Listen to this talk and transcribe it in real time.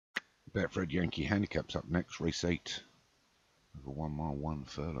Betfred Yankee Handicap's up next, race 8. Over 1 mile, 1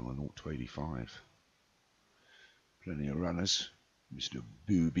 furlong and 0 to 85. Plenty of runners. Mr.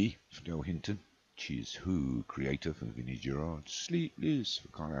 Booby for Del Hinton. Chiz Who, creator for Vinnie Gerard. Sleepless for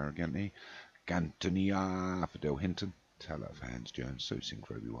Carl Arroganti. Cantonia for Del Hinton. Teller for Hans Jones. So Sing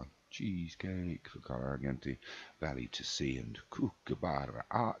for Obi-Wan. Cheesecake for Carl Arroganti. Valley to Sea and Kookabarra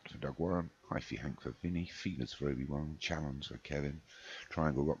Art for Doug Warren. Hyphy Hank for Vinnie. Feelers for Obi-Wan. Challenge for Kevin.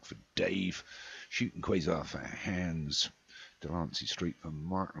 Triangle Rock for Dave. Shooting Quasar for Hans. Delancey Street for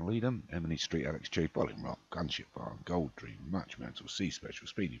Martin Leadham, Emily Street, Alex J. Bollingrock, Gunship Bar, Gold Dream, Much Mantle, Sea Special,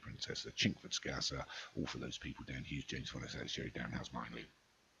 Speedy Princess, the Chinkford Scasser, all for those people down Hughes, James Wallace, Alex Jerry, Downhouse, Minley.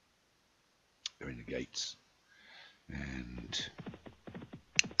 They're in the gates, and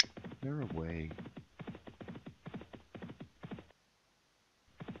they're away.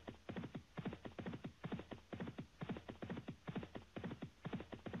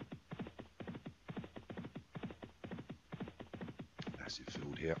 Massive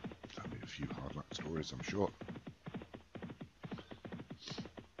field here. There'll be a few hard luck stories, I'm sure.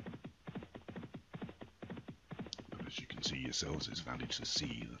 But as you can see yourselves, it's Valley to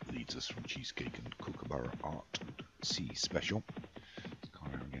Sea that leads us from Cheesecake and Kookaburra Art and Sea Special.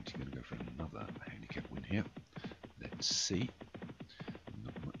 Carl Arroganti going to go for another handicap win here. Let's see.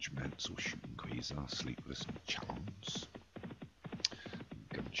 Not much Mansell, Shooting Quasar, Sleepless and Challenge.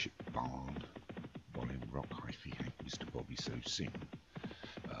 Gunship Barn, Volume Rock, Hyphy Hank, Mr. Bobby So Sing.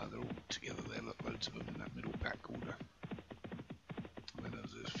 They're all together there, look, loads of them in that middle back order. And then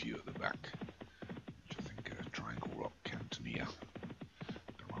there's a few at the back, which I think are Triangle Rock, Cantonia,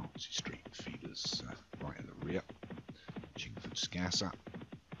 Delancey Street, Feeders right in the rear, Chingford Scasser.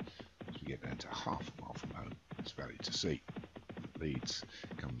 As we get down to half a mile from home, it's Valley to Sea. Leads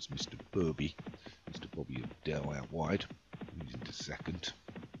comes Mr. Burby, Mr. Bobby of Dell out wide, moves into second.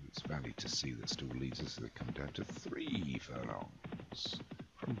 It's Valley to Sea that still leads us, so they come down to 3 furlongs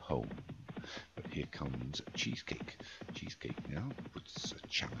from home. But here comes Cheesecake. Cheesecake now puts a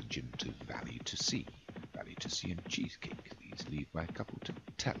challenge into Valley to Sea. Valley to Sea and Cheesecake. These lead by a couple to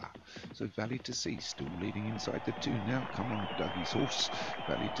Teller. So Valley to Sea still leading inside the 2 now. Come on, Dougie's horse.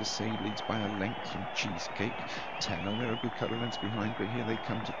 Valley to Sea leads by a length from Cheesecake. Teller, they're a good couple of lengths behind, but here they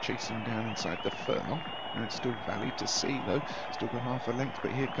come to chase them down inside the furlong. And it's still Valley to Sea though, still got half a length,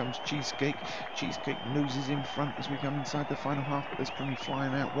 but here comes Cheesecake. Cheesecake noses in front as we come inside the final half, but there's plenty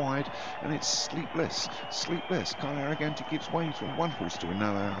flying out wide, and it's Sleepless. Sleepless. Carl Arroganti gives way from one horse to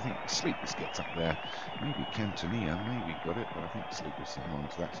another. I think Sleepless gets up there. Maybe Cantonia, maybe got it, but I think Sleepless is on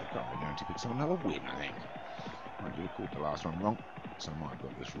to that, so Carl Arroganti picks up another win, I think. Might have called the last one wrong, so I might have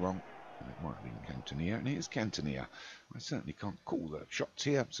got this wrong. It might have been Cantonia, and it is Cantonia. I certainly can't call the shots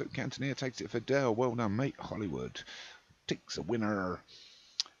here, so Cantonia takes it for Dale. Well done, mate. Hollywood takes a winner.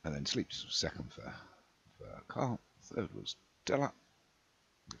 And then Sleeps was second for Carl. Third was Della,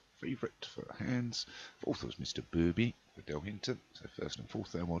 the favourite for Hands. Fourth was Mr. Burby for Del Hinton. So first and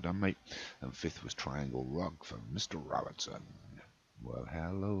fourth there, well done, mate. And fifth was Triangle Rug for Mr. Robertson. Well,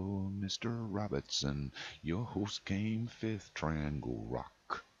 hello, Mr. Robertson. Your horse came fifth, Triangle Rock.